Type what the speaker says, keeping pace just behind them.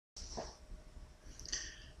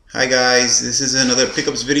Hi guys, this is another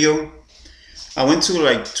pickups video. I went to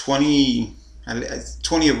like 20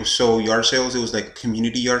 or so yard sales. It was like a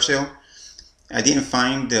community yard sale. I didn't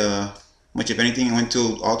find much of anything. I went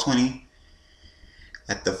to all 20.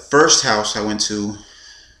 At the first house I went to,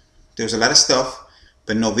 there was a lot of stuff,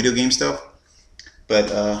 but no video game stuff.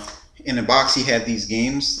 But in the box he had these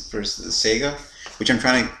games for the Sega, which I'm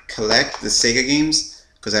trying to collect, the Sega games,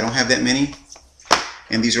 because I don't have that many.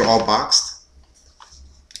 And these are all boxed.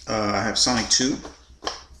 I have Sonic 2.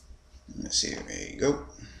 Let's see, there you go.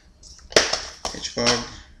 Hedgehog.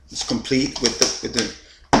 It's complete with the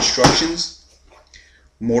instructions.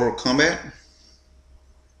 Mortal Kombat.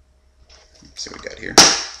 Let's see what we got here.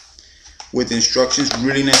 With the instructions,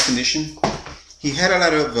 really nice condition. He had a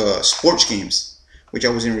lot of sports games, which I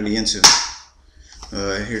wasn't really into.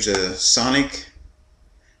 Here's a Sonic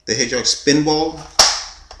the Hedgehog Spinball.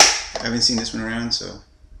 I haven't seen this one around, so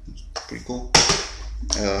it's pretty cool.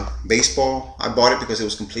 Baseball, I bought it because it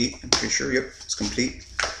was complete. I'm pretty sure, yep, it's complete.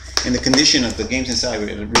 And the condition of the games inside were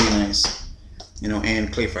really nice, you know.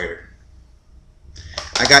 And Clay Fighter.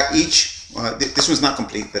 I got each. This one's not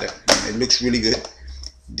complete, but it looks really good.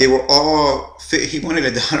 They were all. He wanted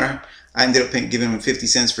 $1. I ended up giving him 50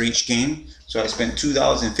 cents for each game, so I spent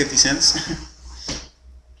 $2.50.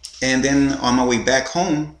 And then on my way back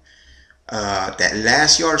home, that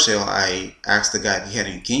last yard sale, I asked the guy if he had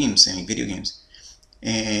any games, any video games.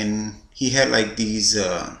 And he had like these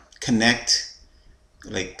Connect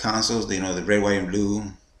like consoles, you know, the red, white, and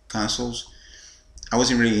blue consoles. I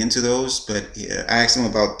wasn't really into those, but I asked him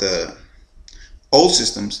about the old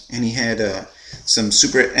systems, and he had some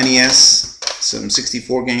Super NES, some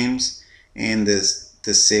 64 games, and the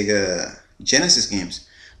Sega Genesis games,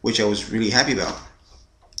 which I was really happy about.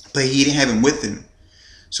 But he didn't have them with him,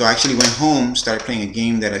 so I actually went home, started playing a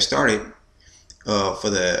game that I started for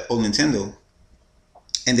the old Nintendo.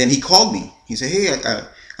 And then he called me. He said, "Hey,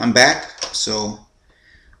 I'm back." So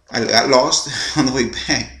I got lost on the way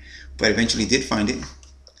back, but eventually did find it.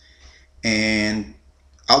 And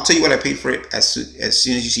I'll tell you what I paid for it as soon as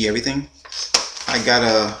you see everything. I got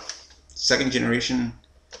a second generation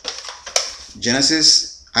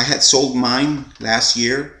Genesis. I had sold mine last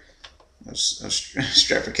year. I was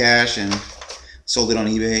strapped for cash and sold it on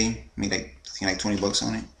eBay. Made like, I think, like 20 bucks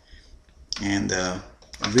on it. And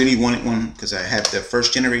I really wanted one because I have the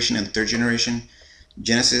first generation and third generation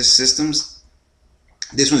Genesis systems.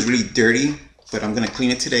 This one's really dirty, but I'm gonna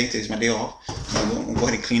clean it today. Today's my day off. We'll go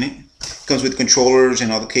ahead and clean it. Comes with controllers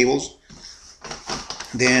and all the cables.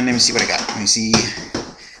 Then let me see what I got. Let me see.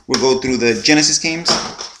 We'll go through the Genesis games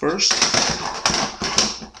first.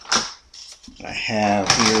 I have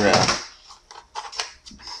here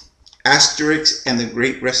Asterix and the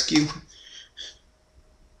Great Rescue.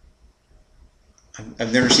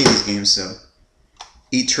 I've never seen these games, so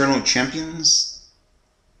Eternal Champions.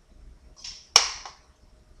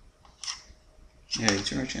 Yeah,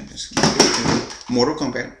 Eternal Champions. Mortal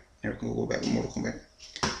Kombat. There we go back to Mortal Kombat.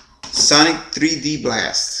 Sonic 3D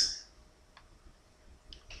Blast.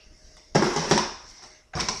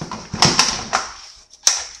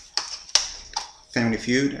 Family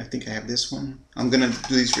Feud. I think I have this one. I'm gonna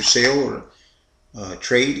do these for sale or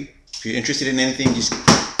trade. If you're interested in anything, just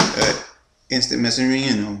instant message me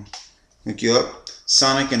and I'll hook you up.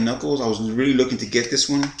 Sonic and Knuckles. I was really looking to get this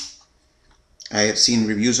one. I have seen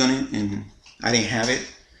reviews on it and I didn't have it,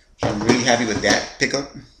 so I'm really happy with that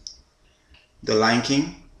pickup. The Lion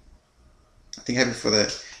King. I think I have it for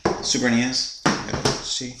the Super NES.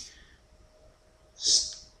 Let's see.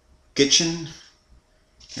 Kitchen.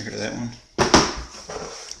 I heard of that one.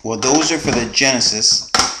 Well, those are for the Genesis,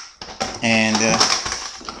 and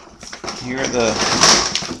here are the.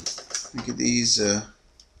 Look at these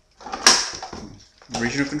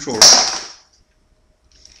original controllers.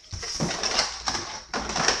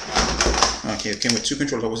 Okay, it came with two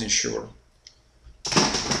controllers. I wasn't sure.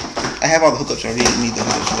 I have all the hookups. I really need the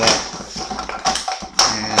hookups for that.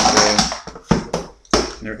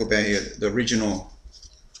 And there we go back here. The original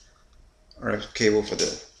RF cable for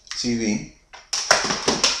the TV.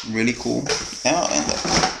 Really cool. Oh, and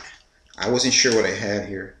I wasn't sure what I had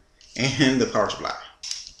here. And the power supply.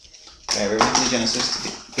 I have everything in the Genesis to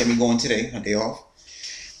get me going today, a day off.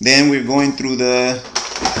 Then we're going through the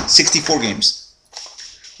 64 games.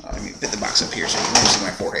 Let me put the box up here so you can see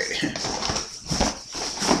my forehead.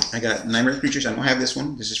 I got Nightmare Creatures. I don't have this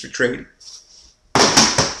one. This is for trade.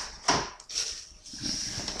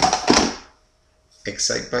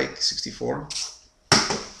 Excite Bike 64.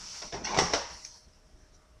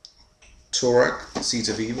 Turok Seeds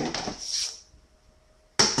of Evil.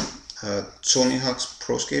 Tony Hawk's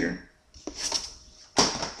Pro Skater.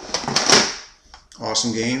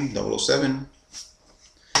 Awesome game, 007.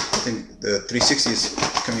 I think the 360 is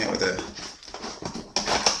coming out with a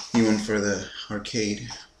new one for the arcade.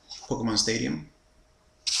 Pokemon Stadium.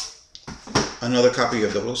 Another copy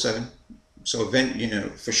of 007. So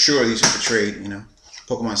event, for sure these are for trade,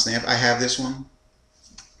 Pokemon Snap. I have this one.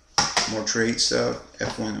 More trade stuff.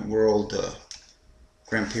 F1 World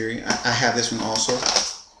Grand Prix. I have this one also.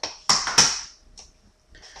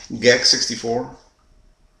 Gex 64.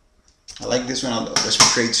 I like this one. That's for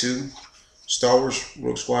trade too. Star Wars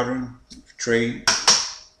Rogue Squadron, trade,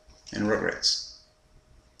 and Rugrats.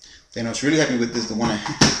 Then I was really happy with this. The one I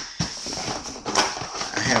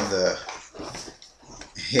have the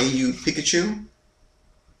Hey You Pikachu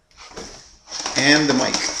and the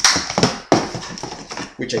mic,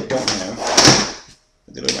 which I don't have.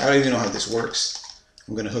 I don't even know how this works.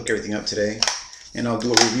 I'm gonna hook everything up today, and I'll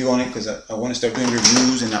do a review on it because I want to start doing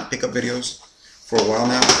reviews and not pickup videos for a while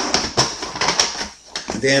now.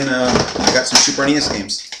 And then I got some Super NES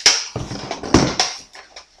games.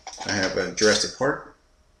 I have Jurassic Park,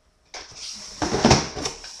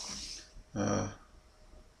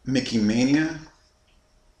 Mickey Mania,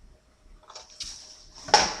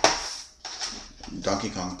 Donkey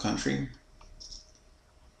Kong Country.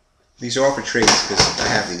 These are all for trades because I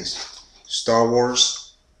have these. Star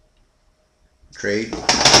Wars, trade.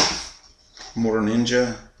 Mortal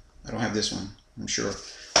Ninja. I don't have this one, I'm sure,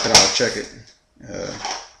 but I'll check it.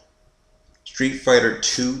 Street Fighter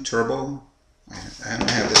 2 Turbo. I don't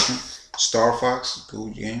have this one. Star Fox,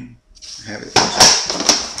 good game. I have it.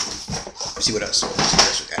 Let's see what else. Let's see what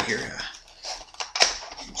else we got here.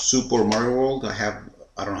 Super Mario World. I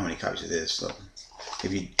don't know how many copies of this. So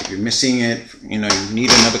if you're missing it, you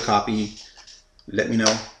need another copy, let me know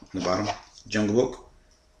on the bottom. Jungle Book,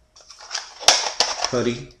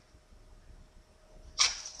 Putty,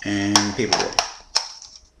 and Paperboy.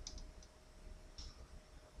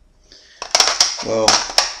 Well,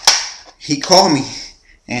 he called me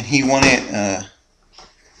and he wanted,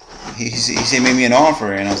 he said made me an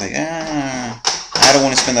offer, and I was like, I don't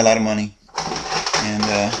want to spend a lot of money. And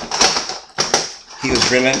he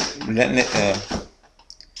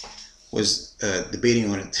was debating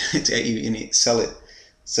on it to even sell it.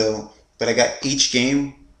 So, but I got each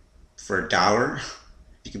game for $1.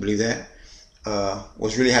 You can believe that.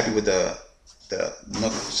 Was really happy with the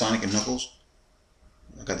Sonic and Knuckles.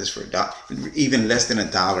 I got this for $1, even less than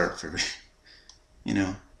 $1 for,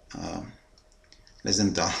 less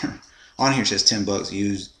than $1. On here it says $10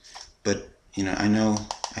 used, but I know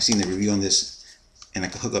I've seen the review on this, and I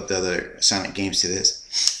could hook up the other Sonic games to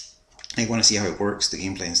this. I want to see how it works, the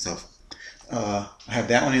gameplay and stuff. I have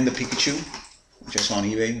that one in the Pikachu, which I saw on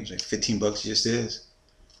eBay. It was like $15. It just is,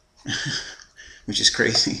 which is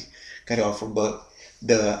crazy. Got it all for $1.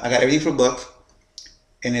 I got everything for $1,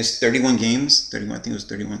 and it's 31 games. 31, I think it was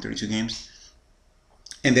 31, 32 games.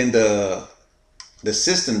 And then the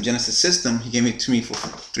system, Genesis system, he gave it to me for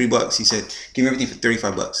 $3. He said, "Give me everything for $35."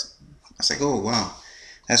 I was like, "Oh wow,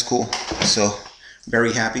 that's cool." So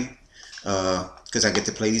very happy because I get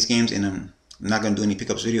to play these games, and I'm not gonna do any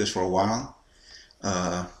pickups videos for a while.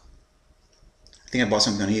 I think I bought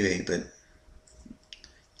something on eBay, but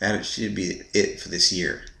that should be it for this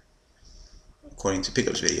year, according to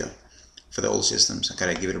pickups video for the old systems. I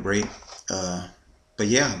gotta give it a break. But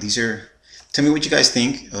yeah, these are. Tell me what you guys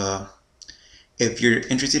think. If you're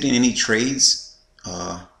interested in any trades,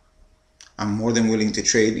 I'm more than willing to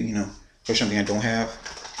trade. For something I don't have.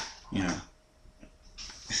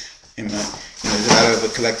 And, there's a lot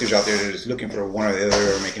of collectors out there that is looking for one or the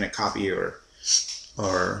other, or making a copy, or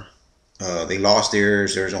they lost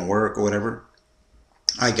theirs don't work or whatever.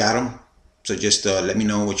 I got them. So just let me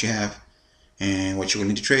know what you have and what you're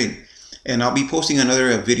willing to trade. And I'll be posting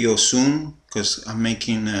another video soon because I'm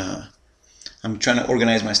trying to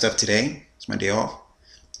organize my stuff today. It's my day off.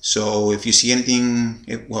 So if you see anything,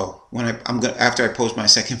 after I post my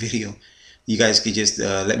second video, you guys could just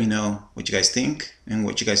let me know what you guys think and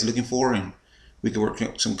what you guys are looking for, and we could work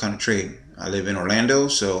out some kind of trade. I live in Orlando,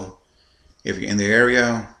 so if you're in the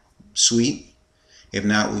area, sweet. If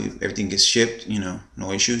not, everything gets shipped.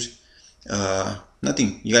 No issues.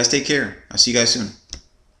 Nothing. You guys take care. I'll see you guys soon.